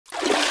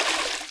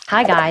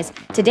Hi guys,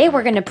 today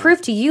we're going to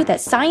prove to you that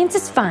science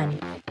is fun.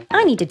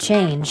 I need to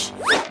change.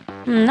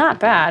 Not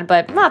bad,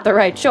 but not the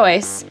right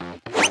choice.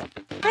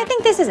 I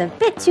think this is a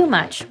bit too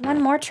much.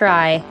 One more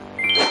try.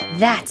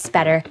 That's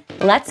better.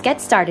 Let's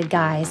get started,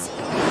 guys.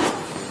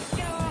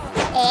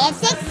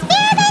 It's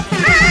experiment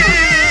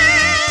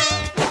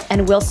time!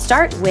 And we'll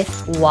start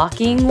with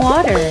walking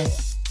water.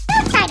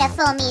 Don't try to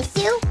fool me,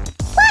 Sue.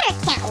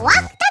 Water can't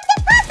walk. That's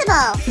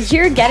impossible.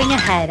 You're getting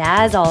ahead,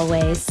 as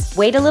always.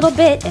 Wait a little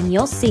bit and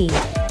you'll see.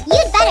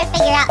 You'd better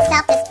figure out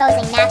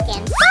self-disposing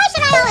napkins. Why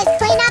should I always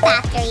clean up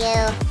after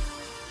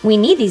you? We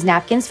need these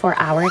napkins for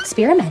our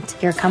experiment.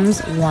 Here comes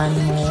one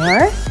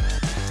more.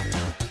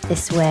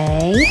 This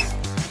way.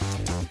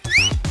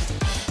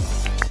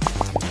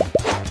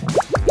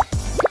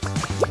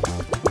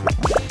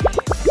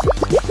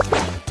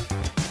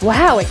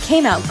 Wow, it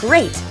came out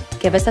great.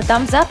 Give us a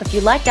thumbs up if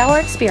you liked our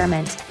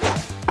experiment.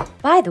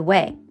 By the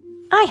way,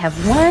 I have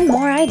one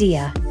more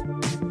idea.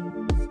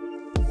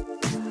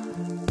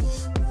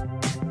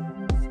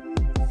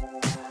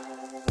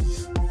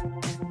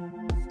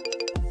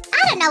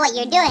 I don't know what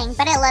you're doing,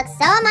 but it looks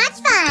so much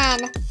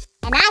fun.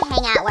 And I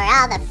hang out where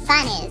all the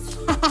fun is.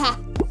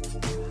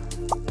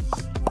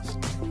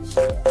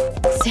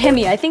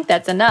 Sammy, I think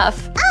that's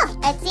enough. Oh,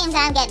 it seems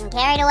I'm getting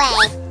carried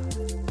away.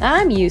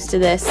 I'm used to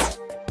this.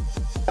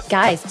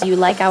 Guys, do you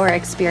like our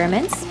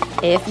experiments?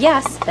 If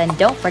yes, then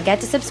don't forget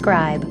to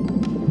subscribe.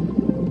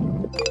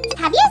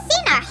 Have you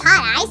seen our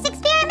hot ice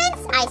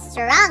experiments? I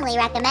strongly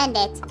recommend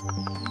it.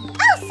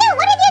 Oh, Sue,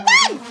 what have you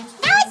done?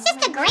 Now it's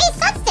just a gray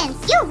substance.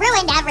 You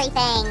ruined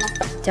everything.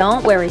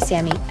 Don't worry,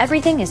 Sammy.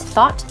 Everything is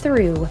thought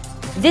through.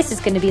 This is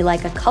going to be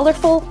like a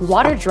colorful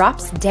water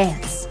drops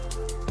dance.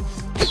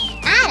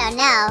 I don't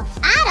know.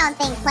 I don't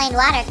think plain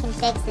water can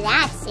fix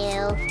that,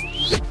 Sue.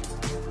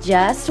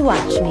 Just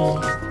watch me.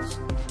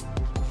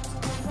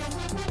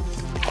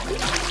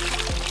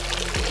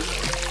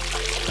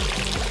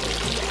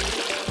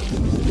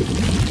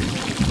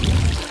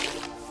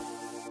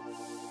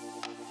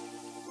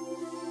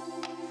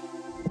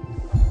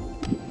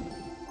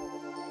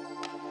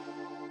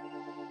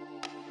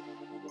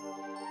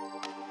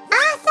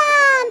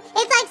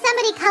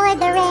 Colored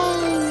the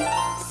rain.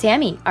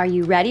 Sammy, are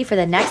you ready for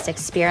the next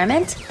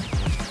experiment?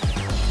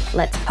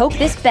 Let's poke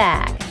this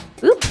bag.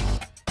 Oop!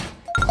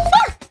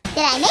 Did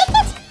I make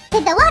it?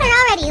 Did the water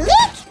already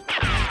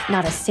leak?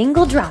 Not a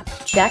single drop.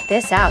 Check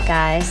this out,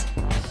 guys.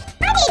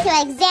 I need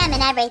to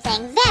examine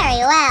everything very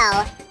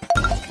well.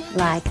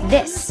 Like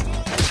this.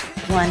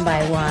 One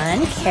by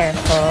one,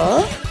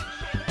 careful.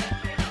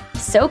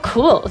 So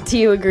cool. Do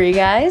you agree,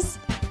 guys?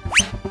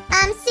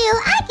 Sue,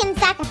 I can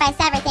sacrifice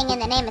everything in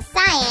the name of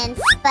science,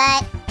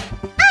 but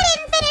I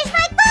didn't finish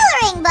my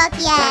coloring book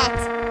yet.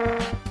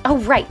 Oh,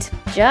 right.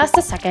 Just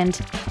a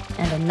second.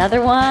 And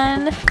another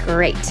one.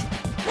 Great.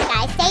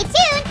 Guys, stay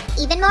tuned.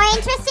 Even more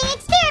interesting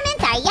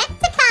experiments are yet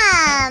to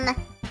come.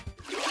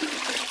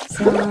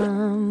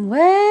 Somewhere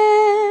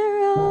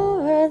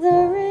over the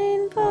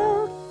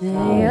rainbow.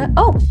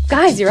 Oh,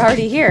 guys, you're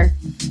already here.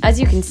 As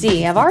you can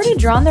see, I've already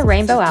drawn the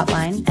rainbow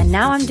outline, and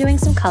now I'm doing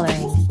some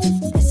coloring.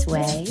 This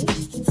way.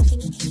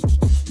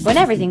 When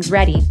everything's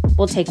ready,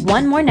 we'll take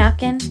one more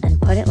napkin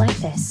and put it like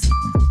this.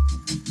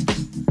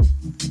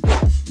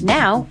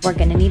 Now, we're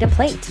gonna need a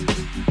plate.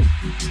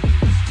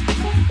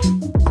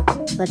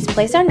 Let's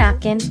place our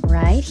napkin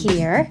right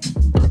here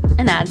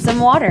and add some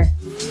water.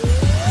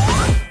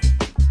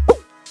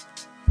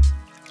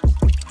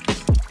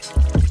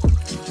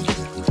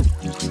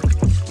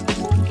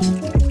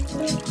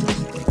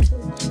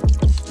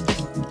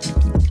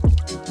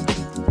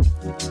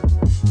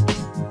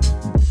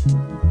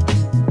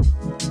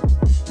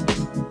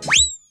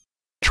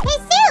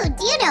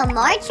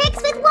 More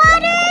tricks with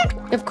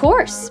water? Of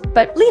course,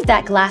 but leave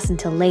that glass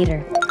until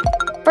later.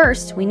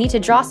 First, we need to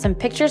draw some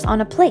pictures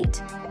on a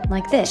plate,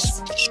 like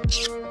this.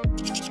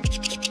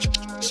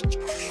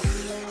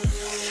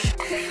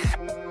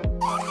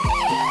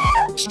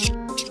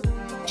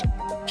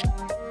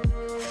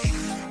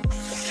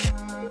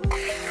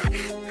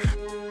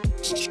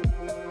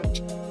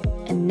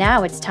 And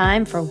now it's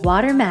time for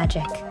water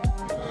magic.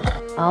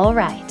 All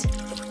right,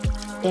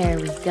 there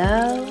we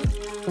go.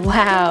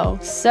 Wow,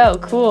 so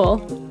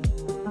cool.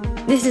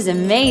 This is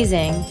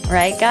amazing,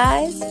 right,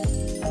 guys? Susie,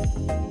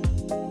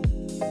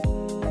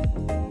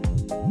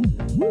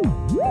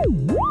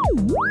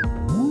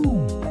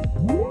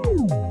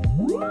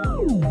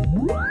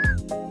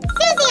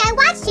 I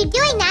watched you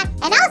doing that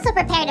and also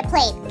prepared a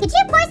plate. Could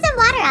you pour some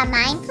water on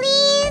mine,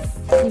 please?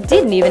 You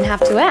didn't even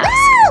have to ask.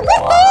 Woo!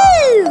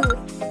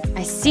 Woohoo!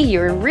 I see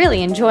you're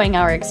really enjoying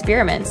our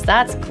experiments.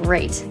 That's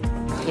great.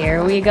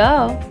 Here we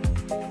go.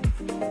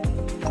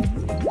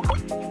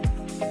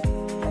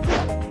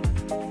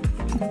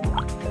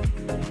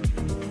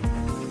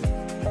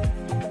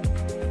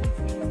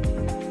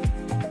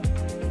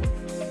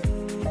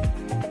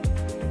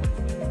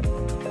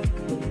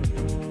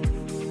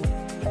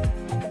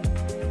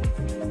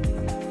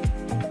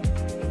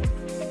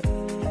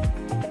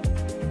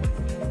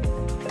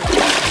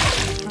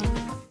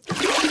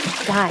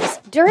 Guys,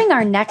 During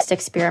our next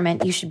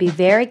experiment, you should be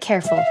very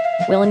careful.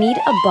 We'll need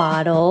a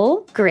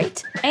bottle,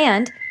 great,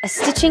 and a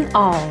stitching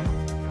awl.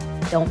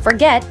 Don't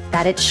forget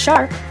that it's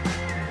sharp.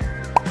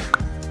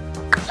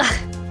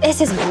 Ugh,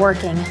 this isn't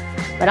working,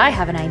 but I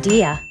have an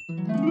idea.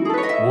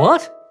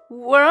 What?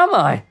 Where am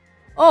I?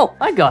 Oh,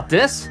 I got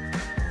this.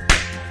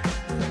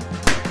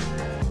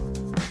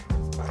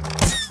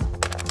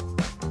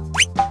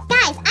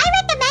 Guys, I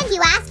recommend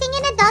you asking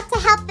an adult to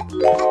help.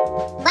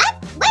 What?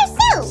 Where's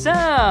Sue?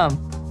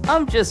 Sam,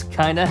 I'm just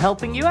kinda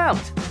helping you out.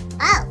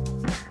 Oh,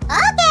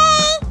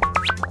 okay.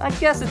 I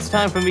guess it's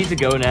time for me to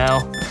go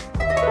now.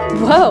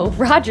 Whoa,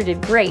 Roger did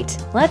great.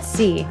 Let's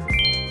see.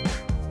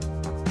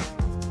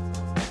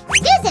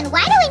 Susan,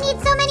 why do we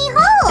need so many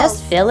holes?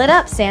 Just fill it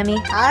up, Sammy.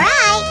 All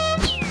right.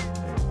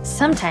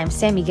 Sometimes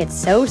Sammy gets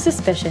so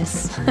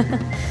suspicious.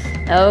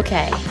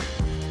 Okay.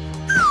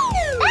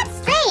 That's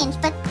strange,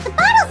 but the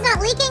bottle's not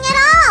leaking at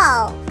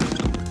all.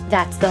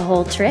 That's the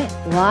whole trick.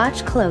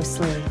 Watch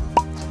closely.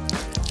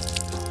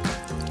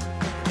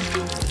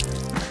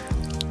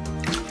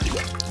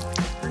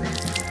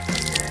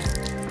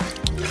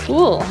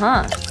 Cool,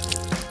 huh?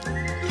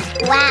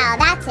 Wow,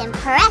 that's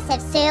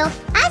impressive, Sue.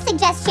 I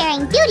suggest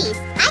sharing duties.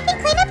 I can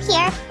clean up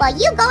here while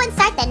you go and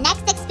start the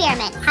next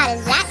experiment. How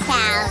does that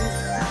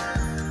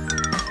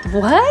sound?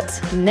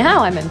 What?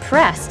 Now I'm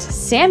impressed.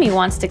 Sammy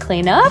wants to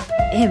clean up?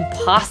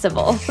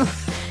 Impossible.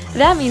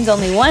 That means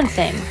only one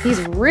thing. He's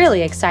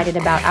really excited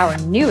about our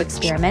new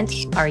experiment.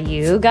 Are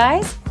you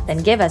guys?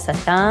 Then give us a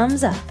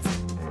thumbs up.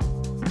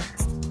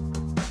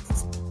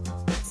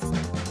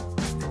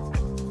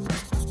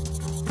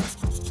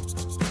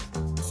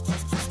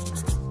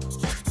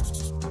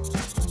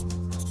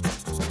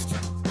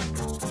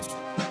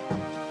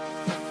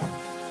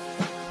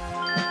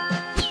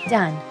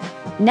 Done.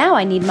 Now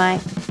I need my,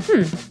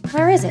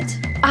 where is it?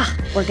 Ah,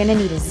 we're gonna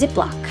need a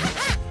Ziploc.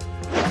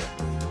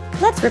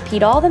 Let's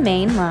repeat all the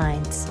main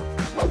lines.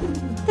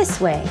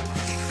 This way.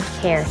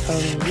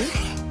 Carefully.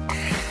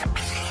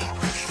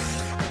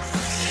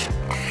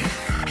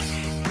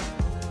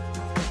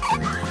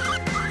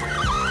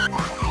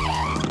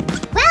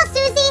 Well,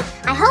 Susie,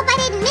 I hope I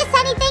didn't miss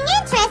anything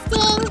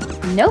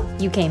interesting. Nope,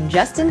 you came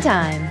just in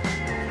time.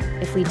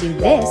 If we do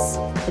this,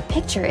 the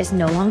picture is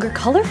no longer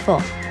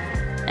colorful.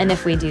 And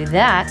if we do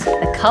that,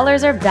 the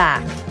colors are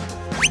back.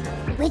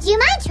 Would you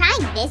mind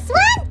trying this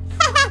one?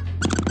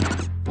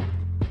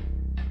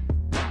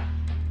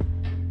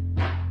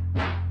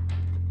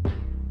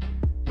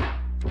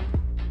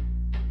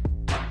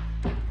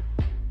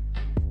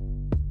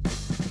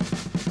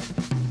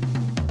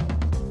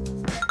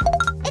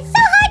 It's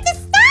so hard to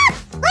stop!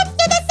 Let's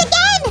do this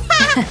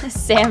again!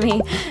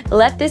 Sammy,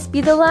 let this be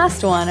the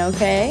last one,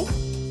 okay?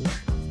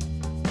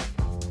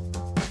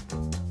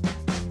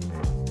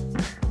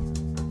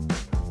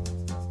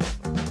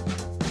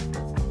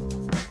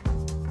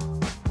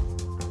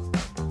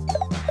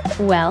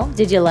 Well,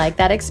 did you like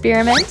that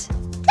experiment?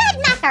 Good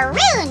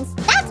macaroons!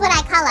 That's what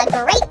I call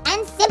a great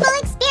and simple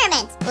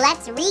experiment.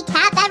 Let's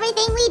recap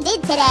everything we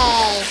did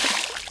today.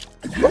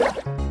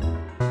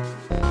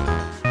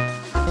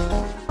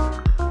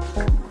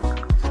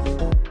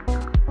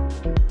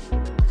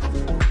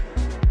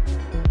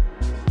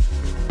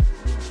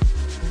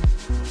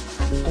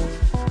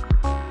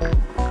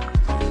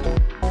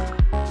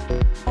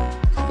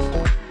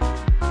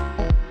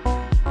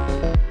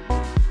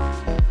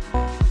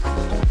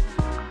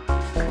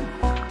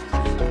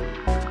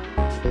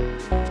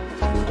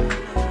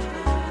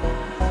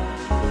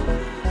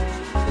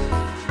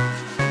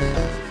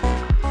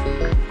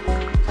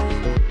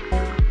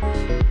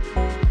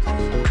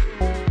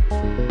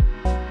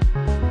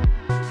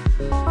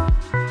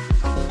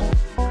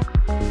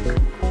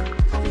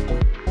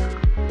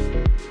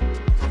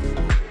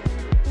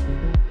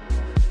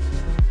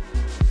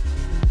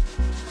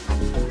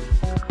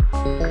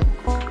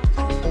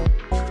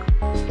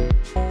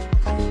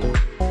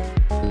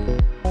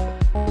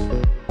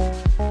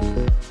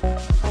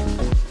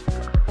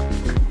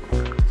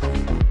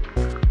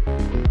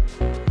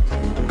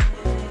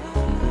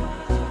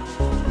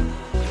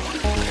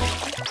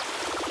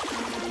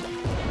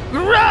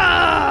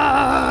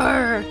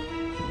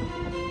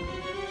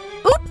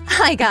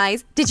 Hi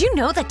guys! Did you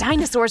know that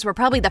dinosaurs were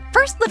probably the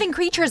first living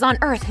creatures on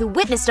Earth who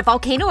witnessed a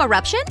volcano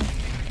eruption?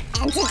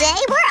 And today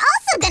we're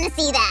also gonna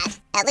see that.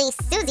 At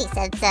least Susie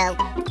said so.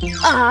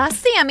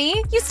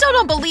 Sammy, you still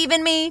don't believe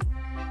in me?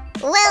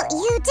 Well,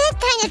 you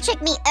did kind of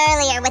trick me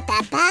earlier with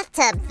that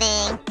bathtub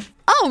thing.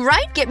 All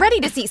right, get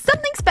ready to see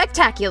something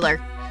spectacular.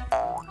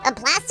 A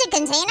plastic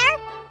container?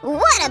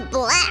 What a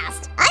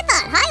blast! I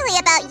thought highly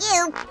about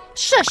you.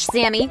 Shush,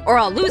 Sammy, or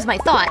I'll lose my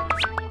thought.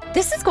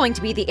 This is going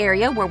to be the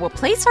area where we'll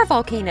place our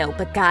volcano,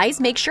 but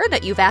guys, make sure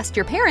that you've asked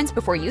your parents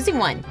before using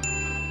one.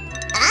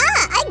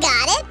 Ah, I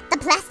got it! The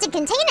plastic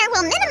container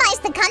will minimize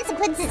the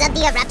consequences of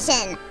the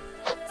eruption.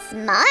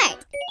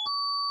 Smart.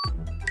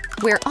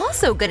 We're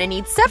also gonna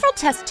need several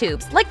test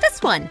tubes, like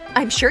this one.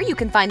 I'm sure you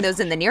can find those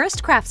in the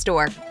nearest craft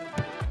store.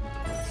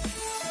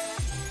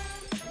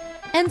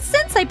 And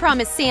since I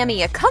promised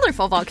Sammy a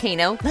colorful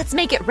volcano, let's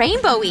make it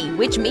rainbowy,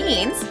 which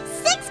means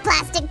 6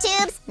 plastic magic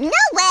tubes? No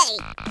way!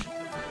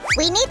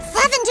 We need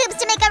 7 tubes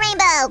to make a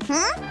rainbow!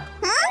 Ha!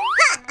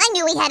 I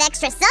knew we had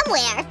extra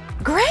somewhere!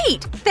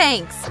 Great!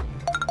 Thanks!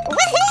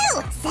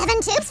 Woohoo!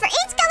 7 tubes for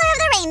each color of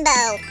the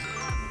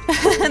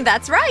rainbow!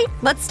 That's right!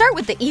 Let's start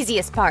with the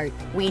easiest part.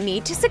 We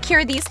need to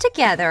secure these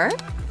together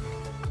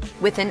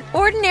with an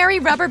ordinary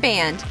rubber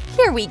band.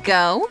 Here we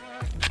go.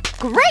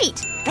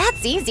 Great!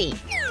 That's easy.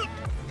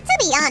 To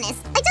be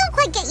honest, I don't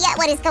quite get yet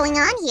what is going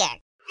on here.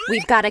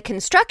 We've got a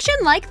construction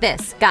like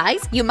this.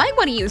 Guys, you might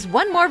want to use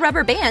one more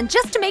rubber band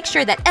just to make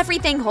sure that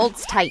everything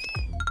holds tight.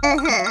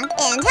 And how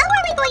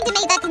are we going to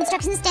make that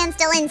construction stand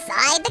still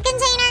inside the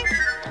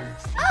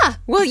container?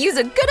 We'll use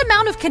a good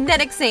amount of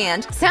kinetic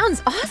sand.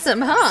 Sounds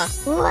awesome, huh?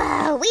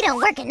 Whoa, we don't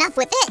work enough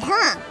with it,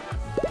 huh?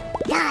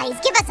 Guys,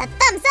 give us a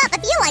thumbs up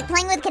if you like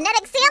playing with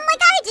kinetic sand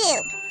like I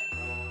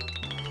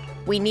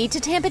do! We need to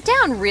tamp it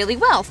down really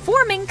well,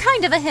 forming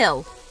kind of a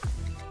hill.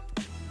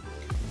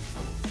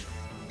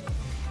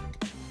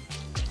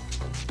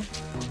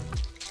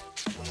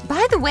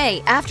 By the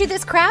way, after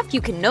this craft,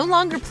 you can no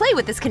longer play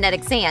with this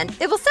kinetic sand.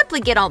 It will simply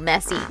get all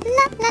messy.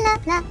 La la la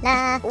la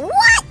la.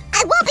 What?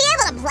 I won't be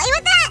able to play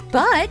with that?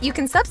 But you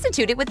can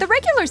substitute it with the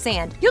regular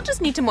sand. You'll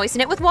just need to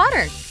moisten it with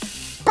water.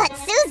 But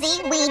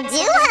Susie, we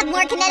do have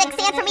more kinetic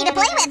sand for me to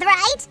play with,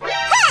 right?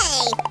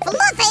 Hey,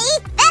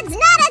 Fluffy, that's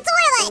not a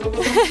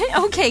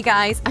toilet! Okay,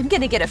 guys, I'm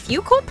gonna get a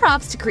few cool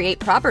props to create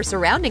proper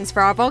surroundings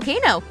for our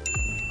volcano.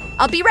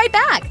 I'll be right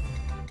back.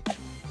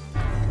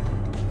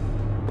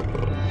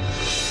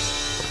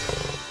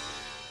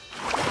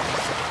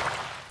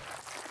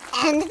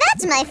 And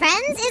that, my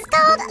friends, is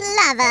called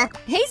lava.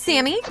 Hey,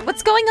 Sammy,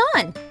 what's going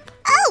on?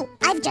 Oh,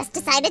 I've just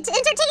decided to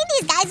entertain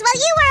these guys while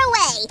you were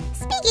away.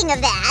 Speaking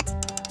of that,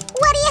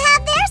 what do you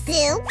have there,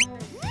 Sue?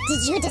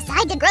 Did you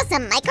decide to grow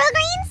some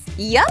microgreens?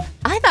 Yup,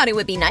 I thought it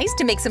would be nice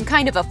to make some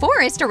kind of a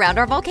forest around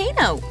our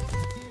volcano.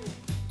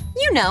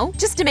 You know,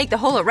 just to make the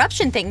whole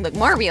eruption thing look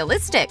more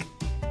realistic.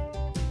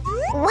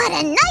 What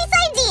a nice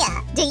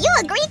idea! Do you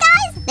agree,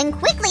 guys? Then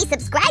quickly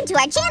subscribe to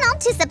our channel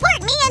to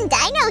support me and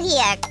Dino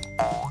here.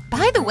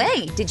 By the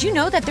way, did you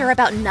know that there are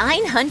about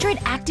 900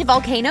 active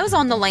volcanoes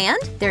on the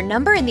land? Their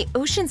number in the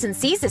oceans and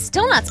seas is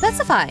still not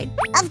specified.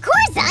 Of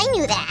course I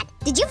knew that!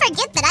 Did you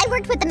forget that I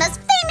worked with the most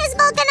famous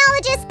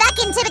volcanologist back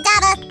in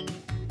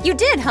Tibidaba? You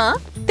did, huh?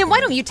 Then why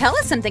don't you tell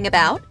us something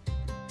about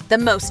the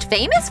most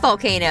famous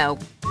volcano?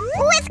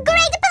 With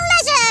great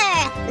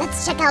pleasure!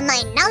 Let's check out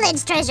my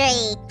knowledge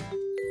treasury.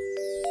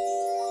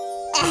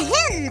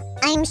 Ahem!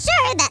 I'm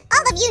sure that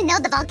all of you know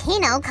the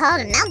volcano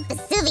called Mount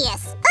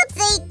Vesuvius.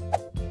 Oopsie!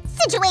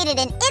 Situated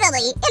in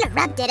Italy, it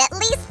erupted at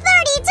least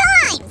 30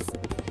 times!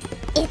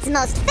 Its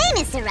most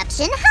famous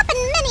eruption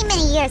happened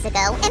many years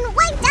ago and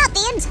wiped out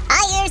the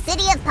entire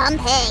city of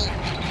Pompeii.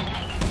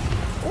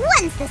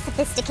 Once the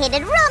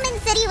sophisticated Roman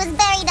city was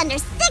buried under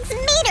 6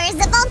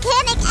 meters of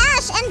volcanic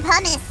ash and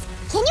pumice.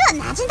 Can you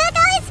imagine that,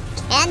 guys?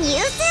 Can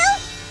you,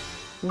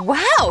 Sue?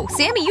 Wow,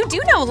 Sammy, you do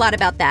know a lot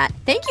about that.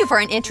 Thank you for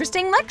an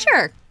interesting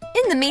lecture.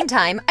 In the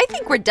meantime, I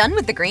think we're done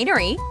with the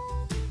greenery.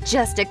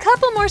 Just a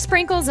couple more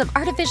sprinkles of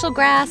artificial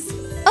grass.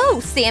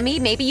 Oh, Sammy,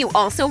 maybe you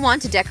also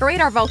want to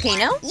decorate our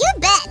volcano? You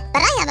bet,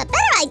 but I have a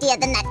better idea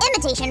than that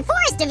imitation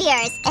forest of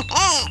yours.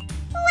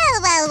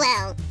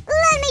 Well.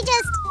 Let me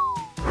just...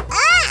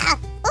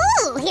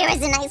 Ooh, here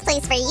is a nice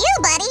place for you,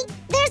 buddy.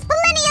 There's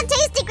plenty of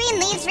tasty green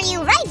leaves for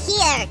you right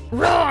here.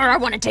 Roar, I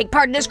want to take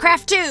part in this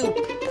craft too.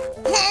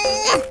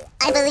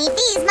 I believe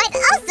these might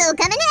also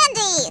come in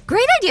handy.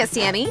 Great idea,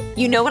 Sammy.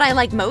 You know what I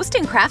like most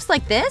in crafts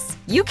like this?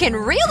 You can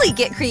really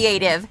get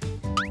creative.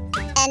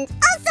 And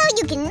also,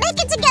 you can make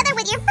it together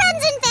with your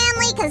friends and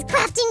family, because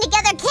crafting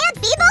together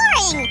can't be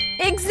boring.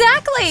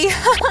 Exactly.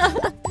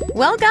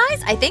 Well,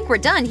 guys, I think we're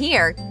done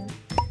here.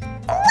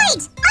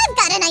 Wait, I've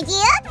got an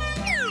idea.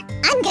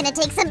 I'm gonna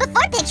take some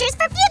before pictures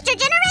for future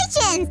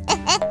generations.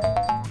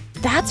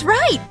 That's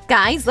right!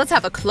 Guys, let's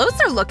have a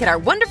closer look at our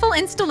wonderful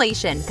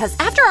installation, because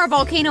after our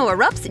volcano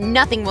erupts,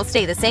 nothing will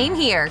stay the same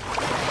here.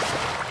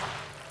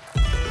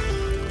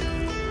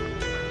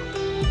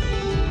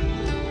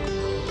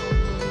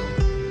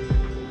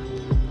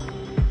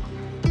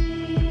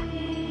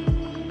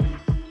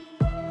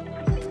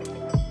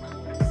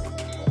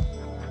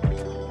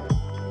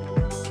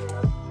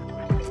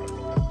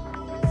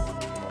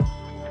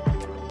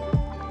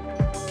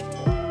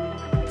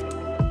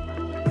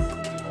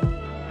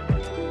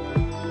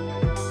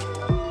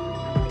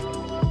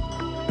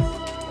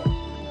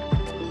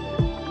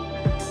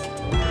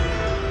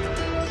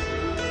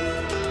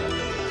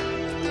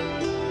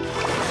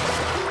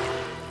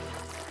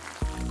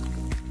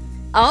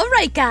 All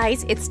right,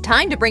 guys, it's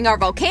time to bring our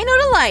volcano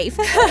to life.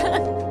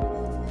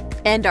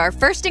 And our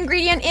first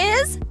ingredient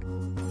is,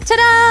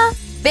 ta-da!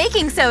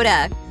 Baking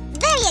soda.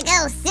 There you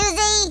go,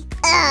 Susie.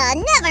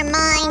 Never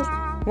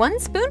mind. 1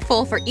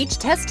 spoonful for each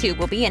test tube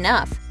will be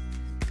enough.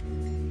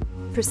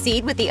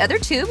 Proceed with the other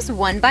tubes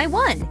one by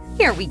one.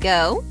 Here we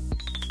go.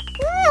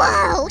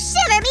 Whoa,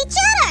 shiver me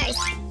cheddars!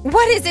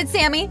 What is it,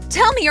 Sammy?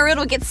 Tell me or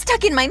it'll get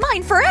stuck in my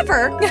mind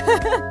forever.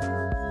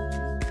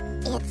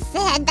 It's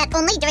said that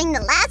only during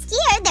the last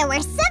year there were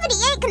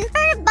 78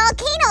 confirmed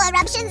volcano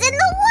eruptions in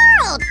the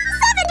world!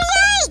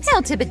 78! Now,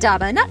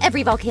 Tibidaba, not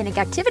every volcanic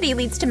activity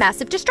leads to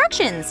massive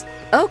destructions.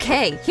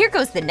 Okay, here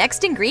goes the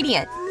next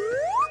ingredient.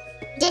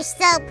 Dish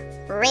soap?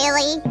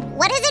 Really?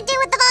 What does it do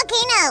with the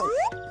volcano?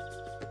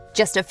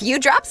 Just a few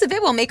drops of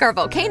it will make our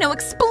volcano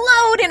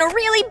explode in a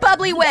really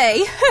bubbly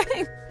way.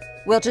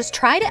 We'll just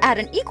try to add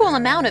an equal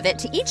amount of it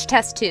to each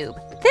test tube.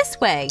 This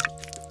way.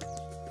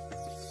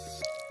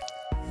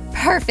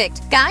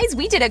 Perfect. Guys,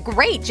 we did a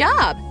great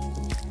job.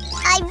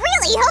 I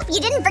really hope you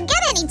didn't forget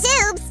any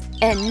tubes.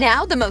 And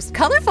now the most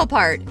colorful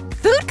part,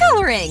 food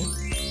coloring.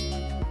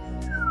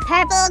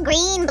 Purple,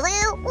 green,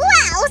 blue.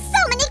 Wow,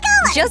 so many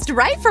colors. Just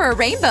right for a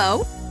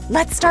rainbow.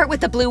 Let's start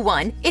with the blue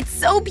one. It's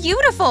so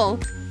beautiful.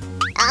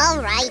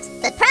 All right,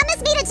 but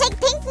promise me to take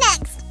pink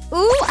next.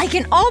 Ooh, I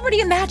can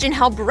already imagine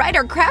how bright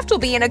our craft will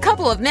be in a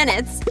couple of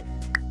minutes.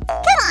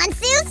 Come on,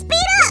 Sue,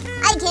 speed up.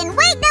 I can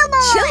wait no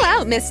more. Chill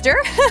out,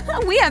 mister.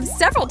 We have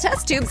several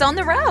test tubes on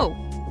the row.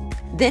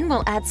 Then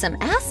we'll add some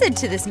acid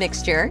to this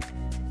mixture.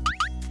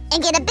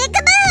 And get a big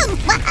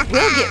kaboom.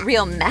 We'll get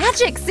real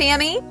magic,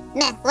 Sammy.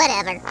 Meh,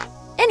 whatever.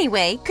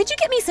 Anyway, could you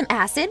get me some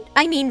acid?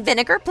 I mean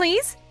vinegar,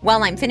 please?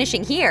 While I'm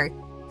finishing here.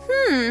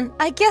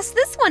 I guess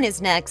this one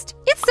is next.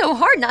 It's so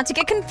hard not to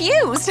get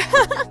confused.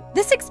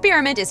 This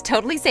experiment is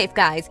totally safe,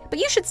 guys, but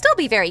you should still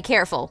be very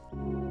careful.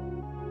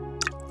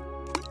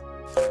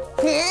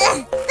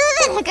 The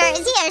vinegar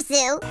is here,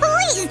 Sue.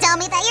 Please tell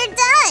me that you're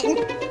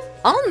done.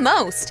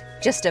 Almost.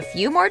 Just a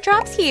few more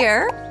drops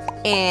here.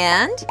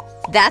 And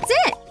that's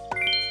it.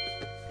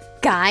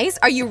 Guys,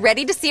 are you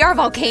ready to see our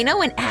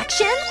volcano in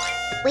action?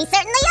 We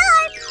certainly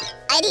are.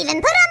 I'd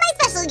even put on my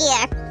special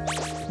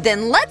gear.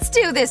 Then let's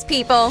do this,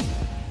 people.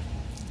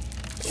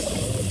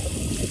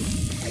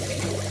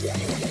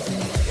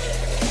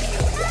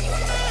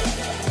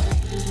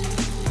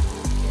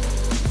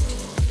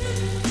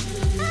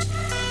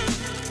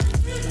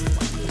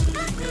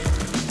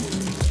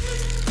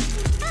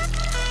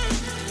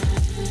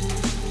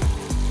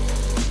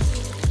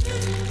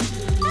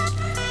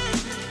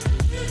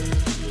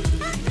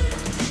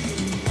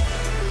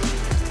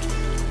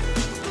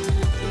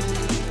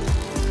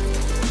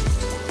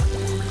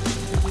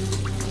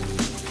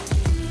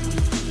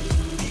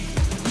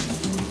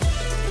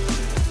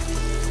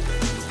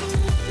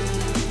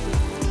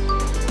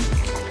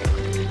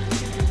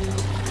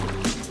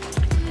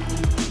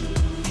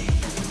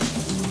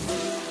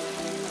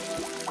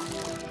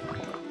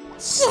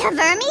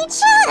 Shiver me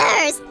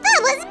chatters! That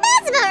was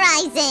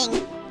mesmerizing!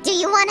 Do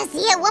you want to see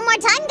it one more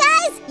time,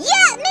 guys?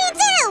 Yeah, me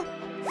too!